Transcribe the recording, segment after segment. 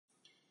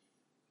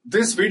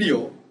This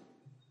video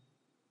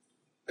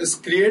is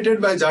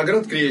created by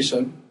Jagrat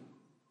Creation.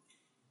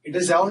 It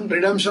is on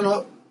redemption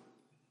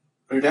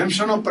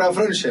of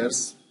preference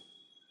shares.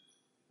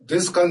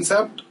 This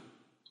concept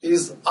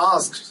is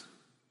asked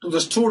to the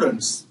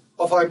students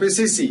of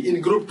IPCC in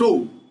Group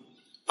 2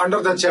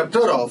 under the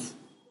chapter of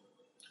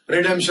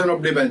redemption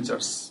of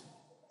debentures.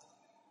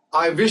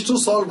 I wish to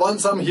solve one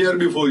sum here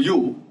before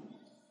you.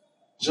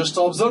 Just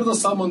observe the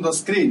sum on the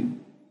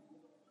screen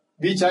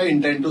which I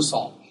intend to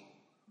solve.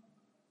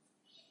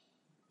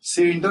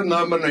 C A Int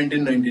November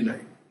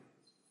 1999.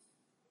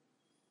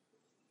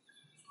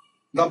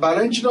 The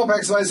balance sheet of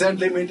XYZ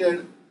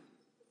Limited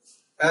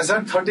as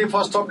at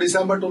 31st of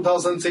December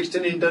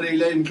 2016 inter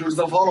alia includes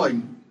the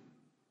following.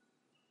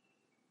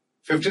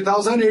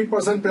 50,000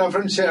 8%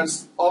 preference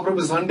shares of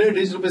rupees 100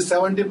 is rupees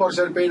 70 per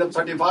share paid up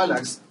 35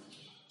 lakhs.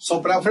 So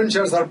preference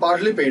shares are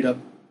partly paid up.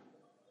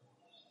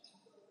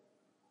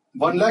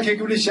 1 lakh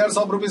equity shares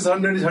of rupees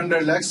 100 is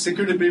 100 lakhs,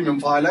 security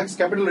premium 5 lakhs,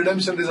 capital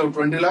redemption reserve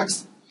 20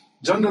 lakhs,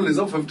 general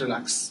reserve 50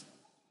 lakhs.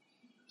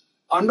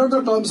 Under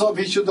the terms of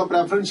issue, the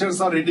preference shares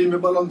are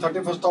redeemable on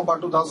 31st of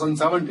March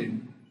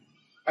 2017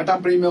 at a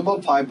premium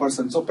of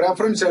 5%. So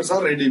preference shares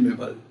are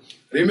redeemable.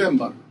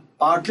 Remember,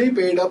 partly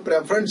paid up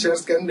preference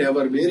shares can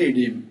never be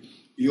redeemed.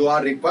 You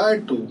are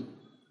required to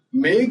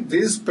make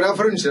these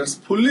preference shares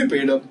fully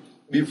paid up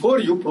before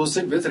you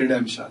proceed with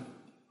redemption.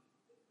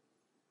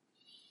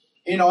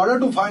 In order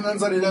to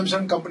finance the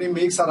redemption, company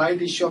makes a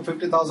right issue of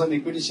 50,000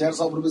 equity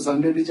shares of rupees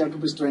 100 each at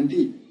rupees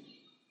 20,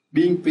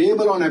 being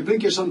payable on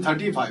application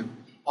 35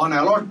 on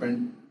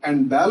allotment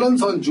and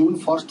balance on June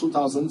 1st,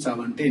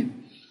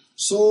 2017.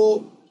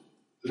 So,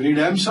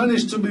 redemption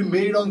is to be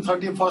made on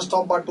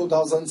 31st of March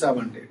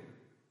 2017.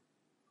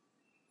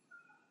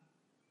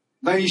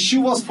 The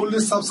issue was fully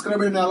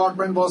subscribed and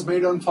allotment was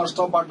made on 1st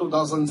of March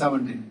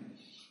 2017.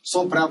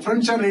 So,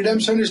 preferential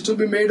redemption is to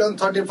be made on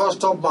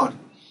 31st of March.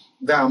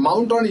 The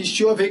amount on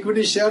issue of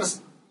equity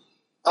shares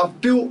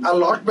up to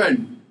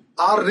allotment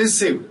are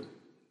received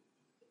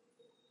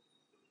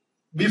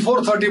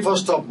before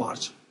 31st of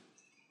March.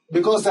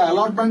 Because the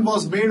allotment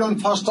was made on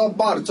 1st of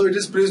March, so it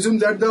is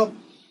presumed that the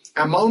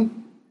amount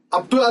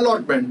up to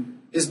allotment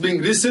is being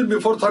received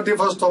before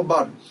 31st of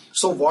March.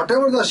 So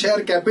whatever the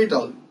share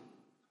capital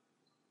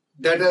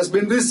that has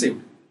been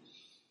received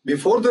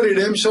before the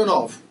redemption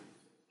of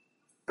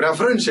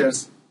preference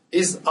shares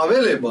is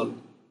available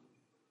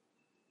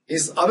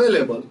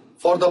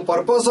for the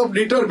purpose of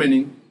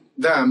determining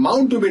the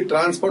amount to be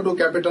transferred to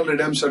capital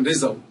redemption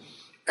reserve.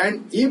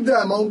 And if the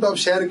amount of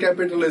share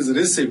capital is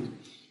received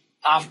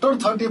after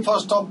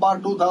 31st of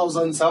March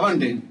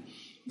 2017,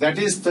 that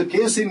is the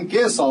case in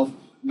case of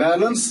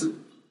balance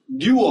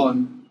due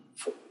on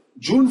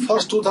June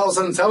 1st,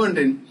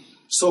 2017,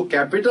 so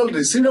capital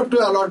received up to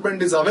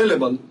allotment is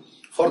available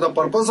for the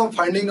purpose of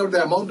finding out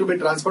the amount to be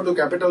transferred to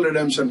capital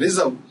redemption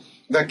reserve.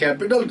 The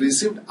capital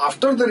received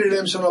after the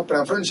redemption of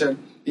preference share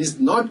is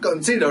not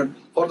considered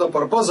for the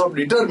purpose of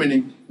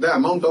determining the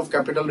amount of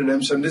capital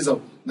redemption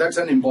reserve. That's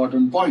an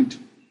important point.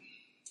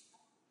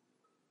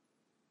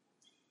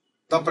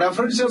 The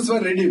preference shares were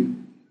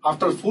redeemed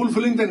after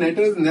fulfilling the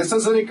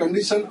necessary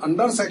condition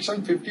under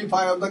Section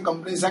 55 of the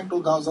Companies Act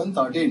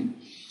 2013.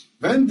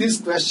 When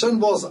this question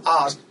was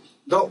asked,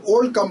 the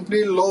old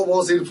company law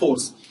was in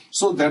force.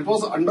 So that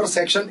was under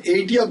Section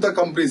 80 of the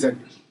Companies Act.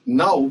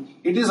 Now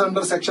it is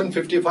under Section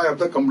 55 of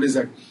the Companies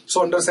Act.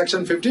 So under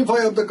Section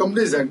 55 of the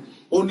Companies Act,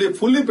 only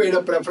fully paid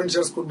up preference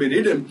shares could be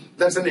redeemed.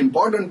 That's an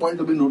important point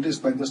to be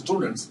noticed by the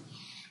students.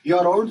 You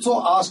are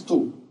also asked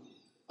to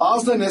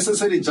pass the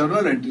necessary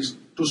journal entries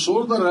to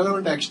show the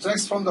relevant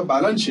extracts from the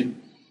balance sheet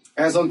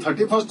as on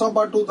 31st of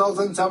March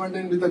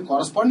 2017 with the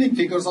corresponding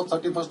figures of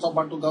 31st of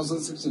March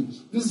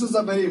 2016. This is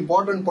a very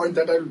important point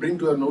that I will bring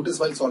to your notice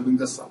while solving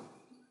the sum.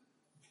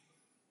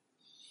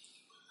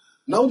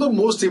 Now the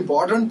most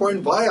important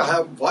point, why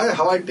have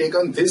I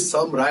taken this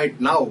sum right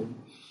now?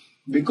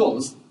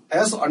 Because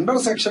as under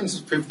Section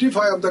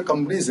 55 of the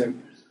Companies Act,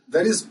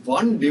 there is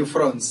one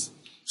difference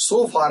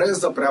so far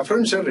as the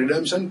preferential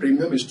redemption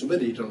premium is to be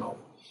written off.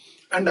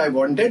 And I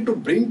wanted to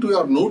bring to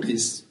your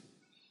notice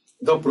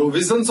the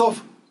provisions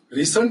of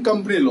recent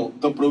company law,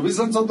 the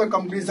provisions of the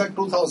Companies Act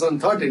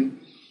 2013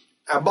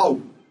 about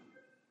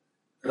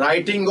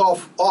writing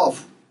off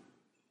of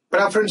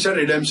preferential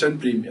redemption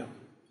premium.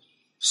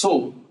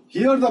 So,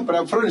 here the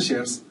preference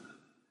shares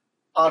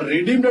are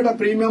redeemed at a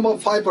premium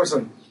of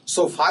 5%.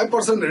 So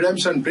 5%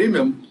 redemption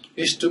premium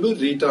is to be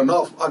written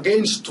off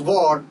against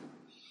what?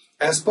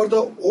 As per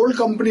the old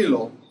company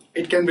law,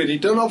 it can be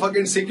written off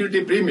against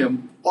security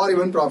premium or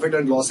even profit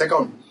and loss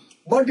account.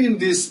 But in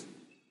this,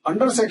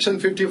 under Section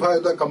 55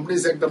 of the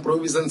Companies Act, the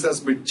provisions has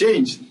been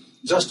changed.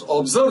 Just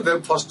observe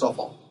them first of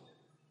all.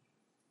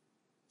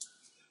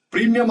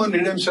 Premium on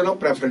redemption of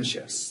preference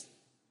shares.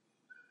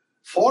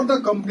 For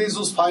the companies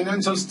whose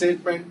financial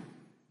statement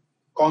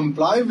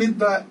comply with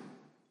the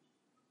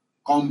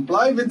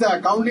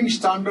accounting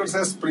standards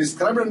as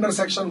prescribed under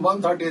Section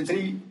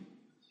 133,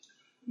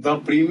 the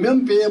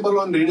premium payable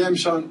on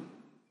redemption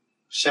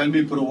shall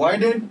be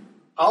provided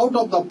out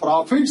of the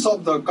profits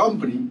of the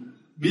company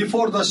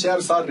before the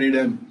shares are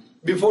redeemed.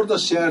 Before the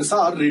shares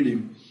are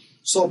redeemed.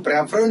 So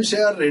preference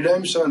share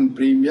redemption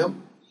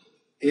premium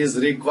is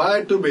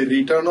required to be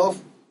written off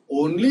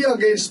only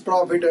against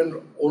profit and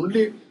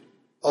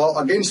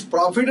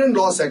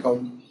loss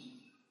account.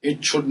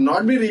 It should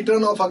not be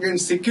written off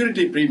against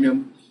security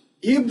premium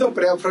if the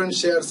preference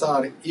shares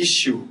are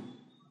issued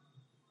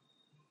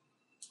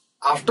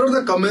after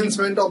the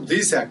commencement of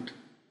this act.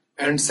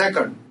 And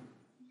second,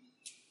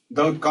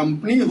 the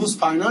company whose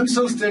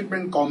financial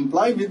statement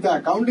comply with the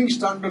accounting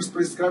standards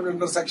prescribed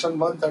under section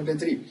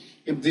 133,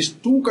 if these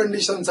two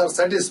conditions are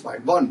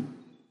satisfied. One,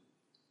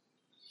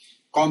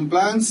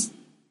 compliance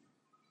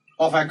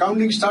of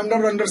accounting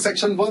standard under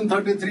section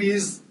 133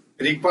 is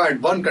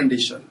required, one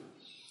condition,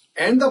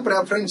 and the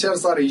preference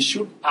shares are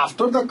issued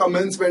after the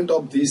commencement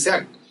of this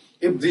act.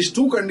 If these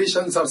two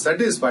conditions are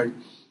satisfied,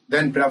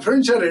 then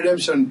preference share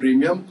redemption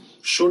premium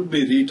should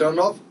be written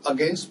off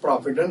against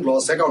profit and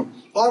loss account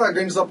or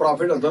against the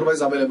profit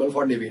otherwise available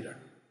for dividend.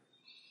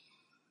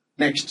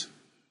 Next,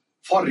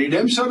 for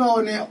redemption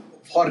of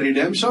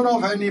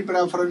any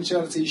preference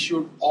shares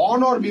issued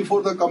on or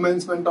before the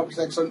commencement of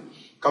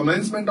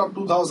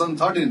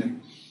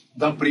 2013,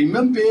 the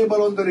premium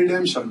payable on the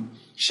redemption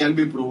shall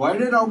be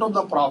provided out of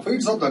the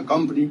profits of the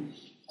company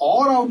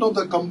or out of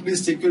the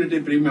company's security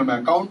premium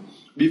account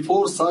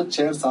before such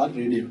shares are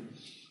redeemed.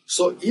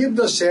 So if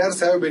the shares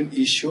have been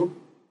issued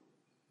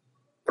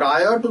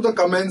prior to the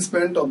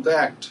commencement of the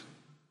act,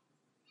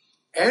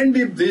 and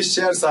if these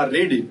shares are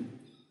redeemed,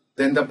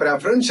 then the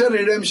preference share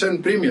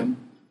redemption premium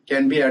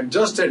can be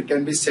adjusted,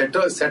 can be set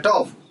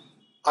off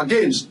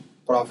against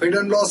profit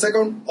and loss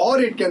account, or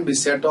it can be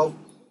set off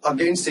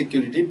against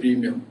security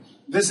premium.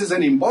 This is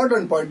an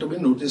important point to be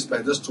noticed by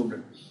the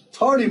student.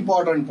 Third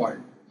important point,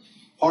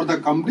 for the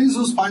companies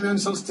whose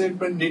financial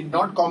statement did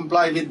not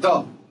comply with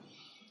the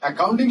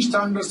accounting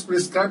standards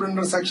prescribed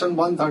under section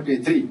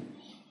 133,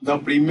 the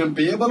premium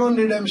payable on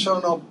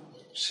redemption of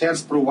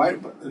shares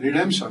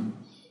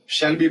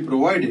shall be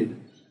provided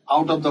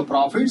out of the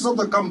profits of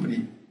the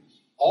company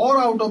or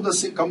out of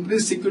the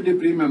company's security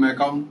premium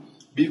account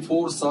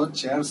before such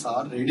shares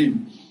are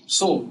redeemed.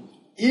 So,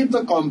 if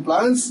the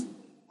compliance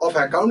of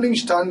accounting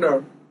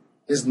standard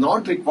is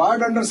not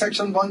required under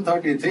section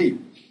 133,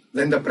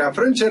 then the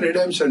preference share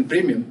redemption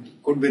premium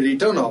could be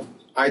written off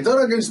either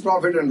against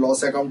profit and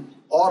loss account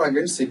or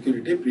against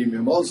security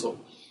premium also.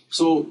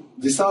 So,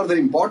 these are the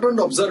important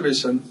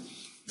observations.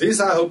 This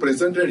I have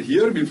presented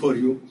here before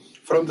you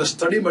from the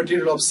study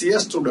material of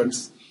CS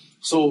students.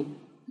 So,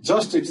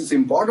 just it is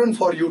important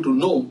for you to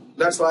know.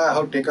 That's why I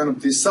have taken up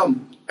this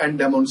sum and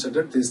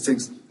demonstrated these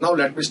things. Now,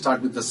 let me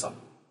start with the sum.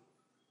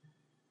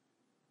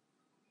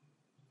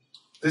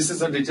 This is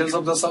the details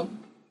of the sum.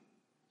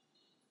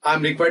 I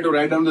am required to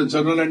write down the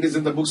journal entries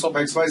in the books of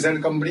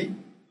XYZ company.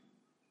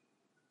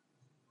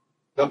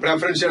 The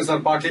preference shares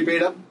are partly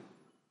paid up.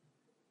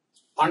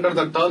 Under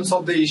the terms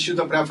of the issue,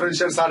 the preference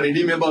shares are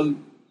redeemable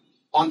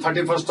on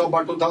 31st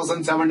October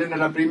 2017 at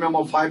a premium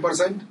of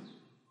 5%.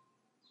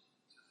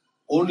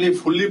 Only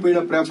fully paid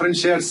up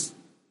preference shares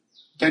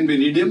can be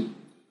redeemed.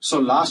 So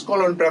last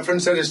call on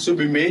preference shares is to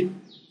be made.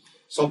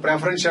 So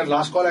preference share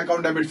last call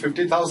account debit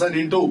 50,000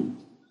 into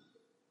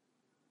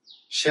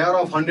share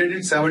of 100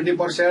 is 70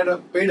 per share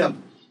paid up.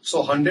 So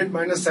 100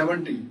 minus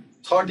 70,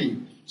 30.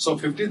 So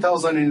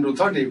 50,000 into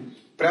 30.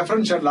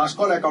 Preference share last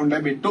call account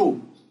debit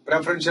to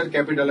preference share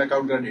capital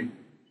account credit,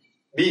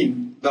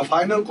 being the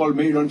final call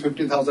made on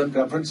 50,000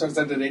 preference shares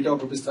at the rate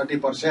of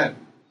 ₹30 per share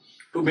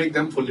to make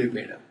them fully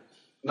paid up.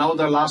 Now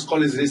the last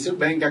call is received,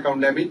 bank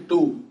account debit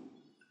to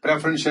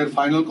preference share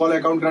final call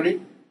account credit,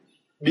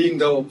 being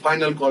the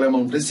final call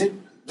amount received.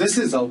 This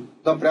is how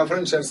the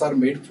preference shares are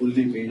made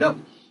fully paid up.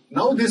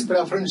 Now these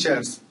preference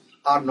shares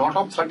are not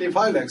of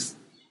 35 lakhs,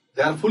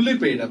 they are fully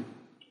paid up.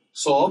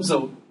 So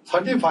observe,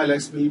 35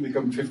 lakhs will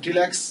become 50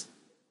 lakhs.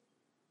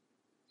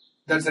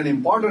 That's an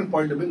important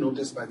point to be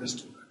noticed by the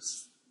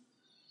students.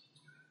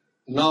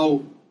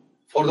 Now,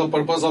 for the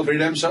purpose of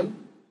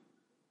redemption,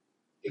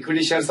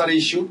 equity shares are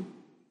issued.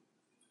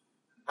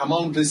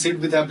 Amount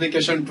received with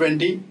application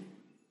 20.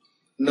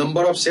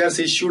 Number of shares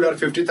issued are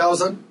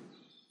 50,000.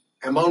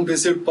 Amount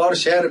received per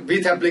share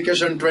with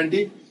application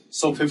 20.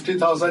 So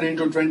 50,000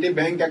 into 20,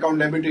 bank account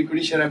debit to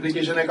equity share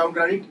application account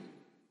credit.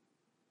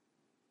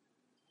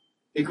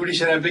 Equity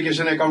share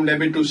application account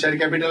debit to share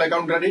capital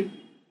account credit.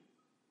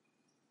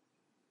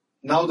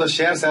 Now the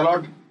shares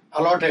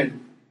allotted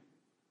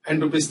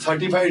and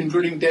 ₹35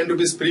 including 10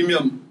 rupees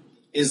premium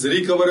is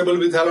recoverable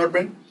with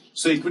allotment.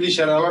 So equity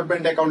share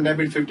allotment account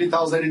debit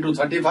 50,000 into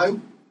 35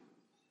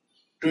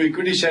 to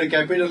equity share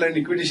capital and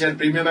equity share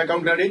premium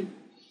account credit.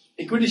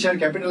 Equity share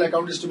capital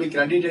account is to be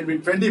credited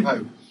with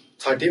 25.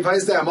 35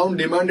 is the amount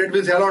demanded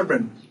with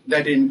allotment.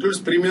 That includes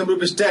premium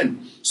 ₹10.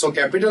 So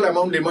capital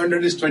amount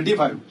demanded is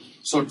 25.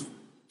 So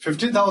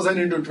 50,000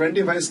 into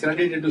 25 is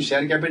credited to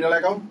share capital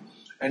account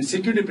and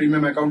security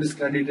premium account is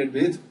credited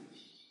with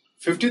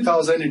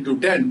 50,000 into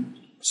 10.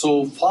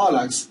 So 4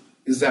 lakhs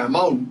is the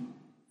amount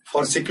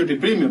for security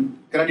premium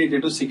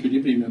credited to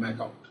security premium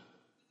account.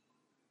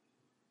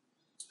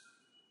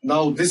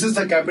 Now this is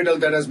the capital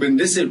that has been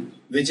received,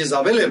 which is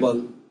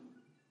available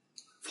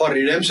for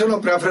redemption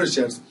of preference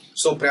shares.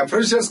 So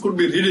preference shares could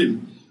be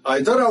redeemed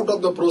either out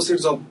of the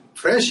proceeds of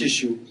fresh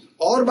issue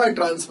or by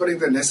transferring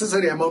the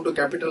necessary amount to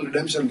capital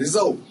redemption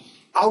reserve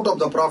out of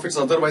the profits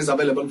otherwise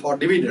available for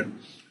dividend.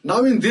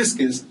 Now in this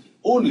case,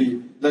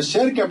 only the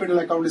share capital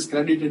account is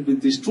credited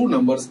with these two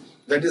numbers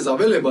that is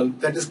available,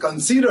 that is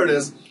considered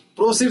as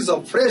proceeds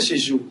of fresh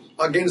issue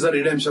against the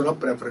redemption of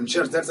preference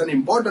shares. That's an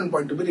important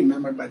point to be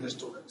remembered by the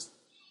students.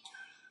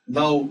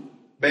 Now,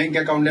 bank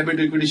account debit,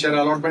 equity share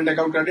allotment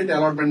account credit,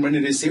 allotment money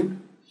received.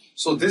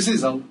 So this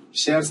is how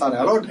shares are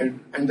allotted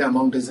and the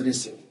amount is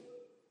received.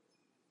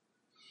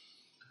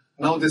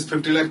 Now this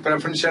 50 lakh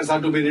preference shares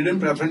are to be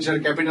redeemed, preference share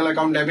capital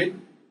account debit.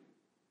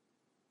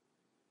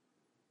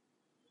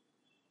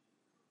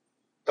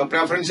 The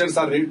preference shares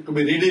are to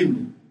be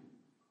redeemed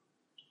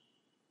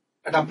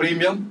at a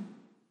premium.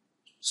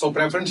 So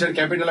preference share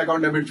capital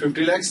account debit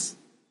 50 lakhs.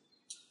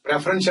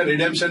 Preference share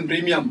redemption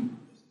premium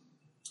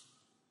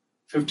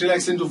 50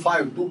 lakhs into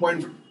 5,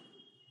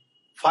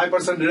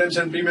 2.5%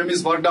 redemption premium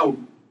is worked out.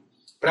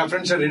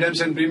 Preference share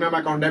redemption premium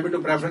account debit to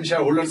preference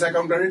shareholders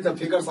account credit. The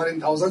figures are in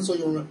thousands, so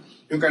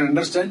you can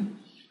understand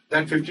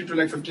that 52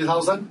 lakh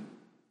 50,000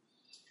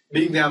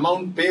 being the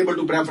amount payable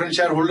to preference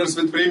shareholders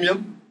with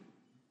premium.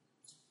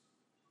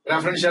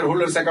 Preference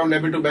shareholders account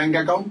debit to bank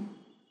account.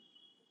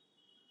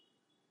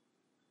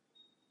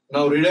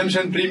 Now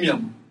redemption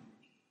premium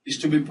is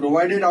to be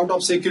provided out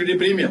of security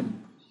premium.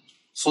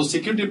 So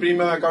security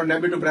premium account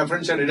debit to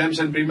preference share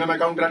redemption premium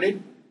account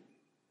credit.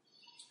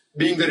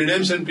 Being the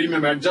redemption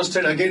premium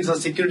adjusted against the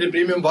security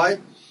premium. Why?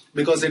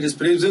 Because it is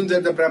presumed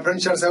that the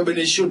preference shares have been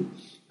issued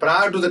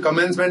prior to the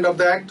commencement of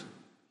the act.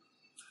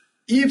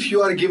 If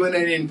you are given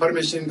any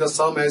information in the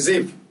sum as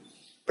if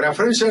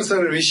preference shares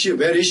were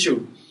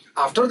issued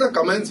after the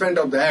commencement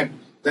of the act,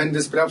 then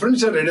this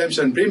preference share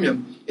redemption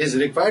premium is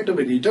required to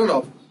be written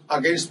off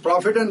against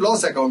profit and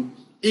loss account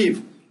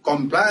if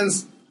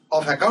compliance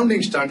of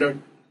accounting standard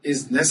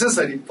is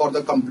necessary for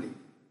the company.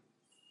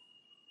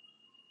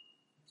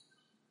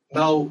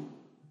 Now,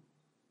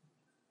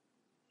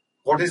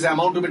 what is the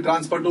amount to be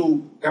transferred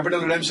to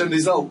capital redemption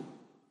reserve?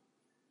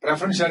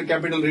 Preference share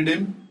capital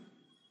redeemed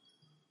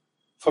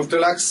 50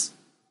 lakhs.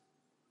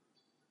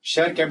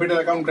 Share capital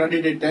account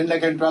credited 10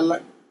 lakh and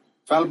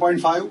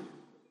 12.5.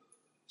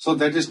 So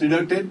that is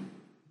deducted.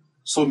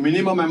 So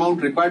minimum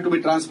amount required to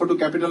be transferred to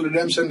capital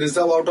redemption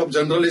reserve out of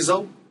general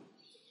reserve.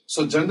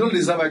 So general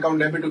reserve account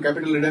debit to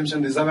capital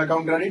redemption reserve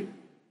account credit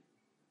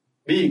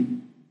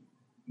being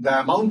the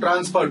amount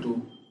transferred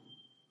to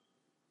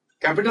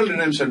capital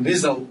redemption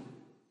reserve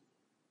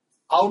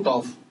out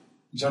of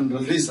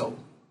general reserve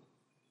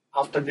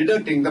after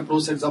deducting the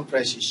proceeds of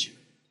fresh issue.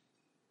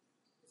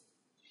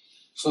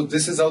 So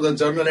this is how the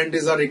journal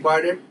entries are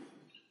recorded.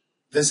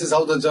 This is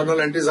how the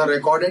journal entries are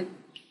recorded.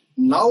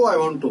 Now I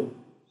want to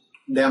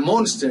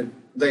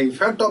demonstrate the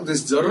effect of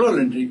this journal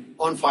entry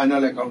on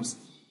final accounts.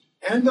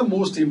 And the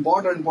most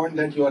important point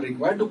that you are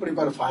required to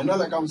prepare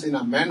final accounts in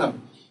a manner.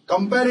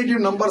 Comparative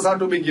numbers are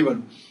to be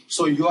given.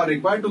 So you are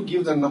required to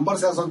give the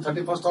numbers as on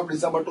 31st of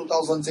December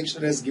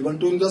 2016 as given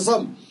to in the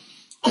sum.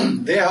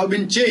 They have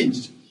been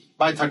changed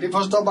by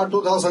 31st of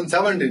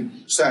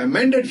 2017. So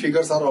amended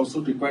figures are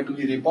also required to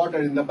be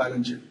reported in the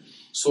balance sheet.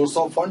 Source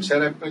of funds,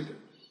 share application,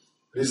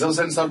 reserves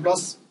and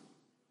surplus.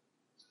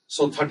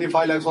 So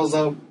 35 lakhs was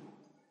the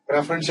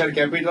preference share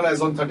capital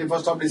as on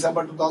 31st of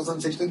December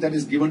 2016 that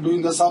is given to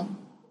in the sum.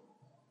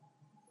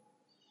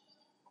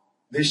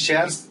 These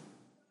shares,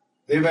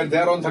 they were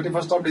there on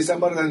 31st of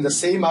December and the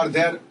same are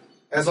there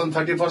as on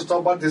 31st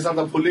of March. These are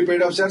the fully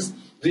paid up shares.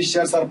 These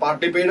shares are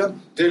partly paid up.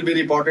 They will be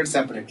reported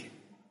separately.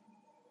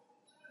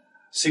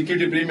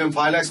 Security premium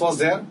 5 lakhs was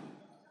there.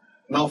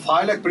 Now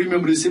 5 lakh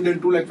premium received in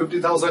 2 lakh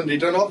 50,000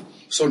 written off.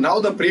 So now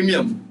the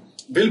premium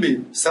will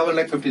be 7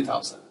 lakh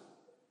 50,000.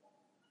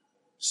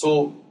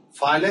 So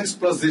 5 lakhs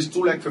plus this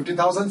 2 lakh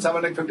 50,000,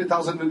 7 lakh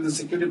 50,000 will be the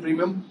security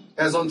premium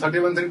as on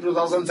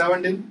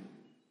 31/3/2017.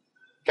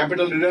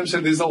 Capital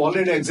redemption reserve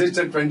already exists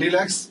at 20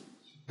 lakhs.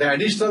 The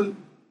additional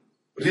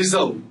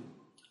reserve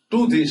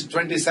to this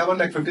 27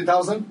 lakh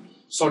 50,000.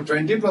 So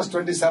 20 plus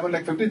 27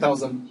 lakh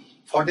 50,000.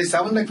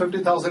 47 lakh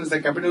 50,000 is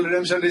the capital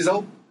redemption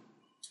reserve.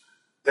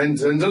 Then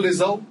general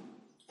reserve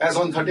as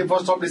on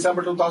 31st of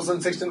December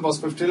 2016 was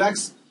 50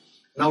 lakhs.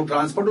 Now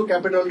transfer to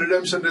capital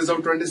redemption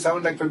reserve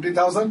 27 lakh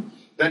 50,000.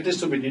 That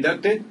is to be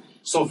deducted.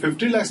 So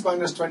 50 lakhs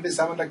minus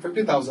 27 lakh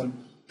 50,000.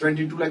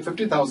 22 lakh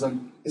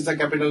 50,000 is the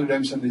capital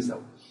redemption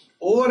reserve.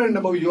 Over and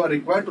above, you are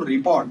required to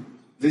report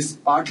this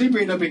partly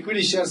paid up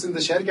equity shares in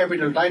the share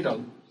capital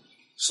title.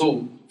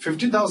 So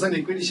 50,000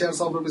 equity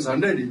shares of rupees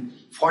 100 is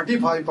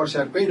 45 per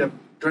share paid up,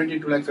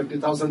 22 lakh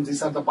 50,000.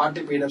 These are the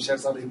partly paid up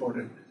shares are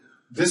reported.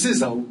 This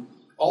is how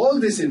all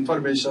this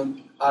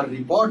information are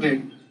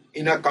reported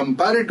in a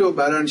comparative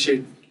balance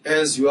sheet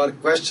as you are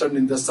questioned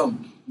in the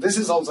sum. This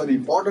is also an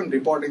important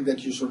reporting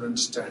that you should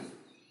understand.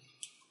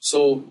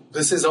 So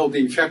this is how the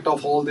effect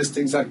of all these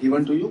things are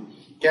given to you.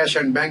 Cash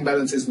and bank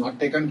balance is not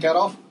taken care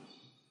of.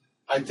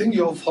 I think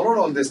you have followed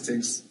all these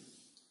things.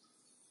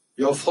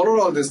 You have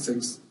followed all these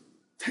things.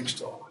 Thanks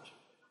to all.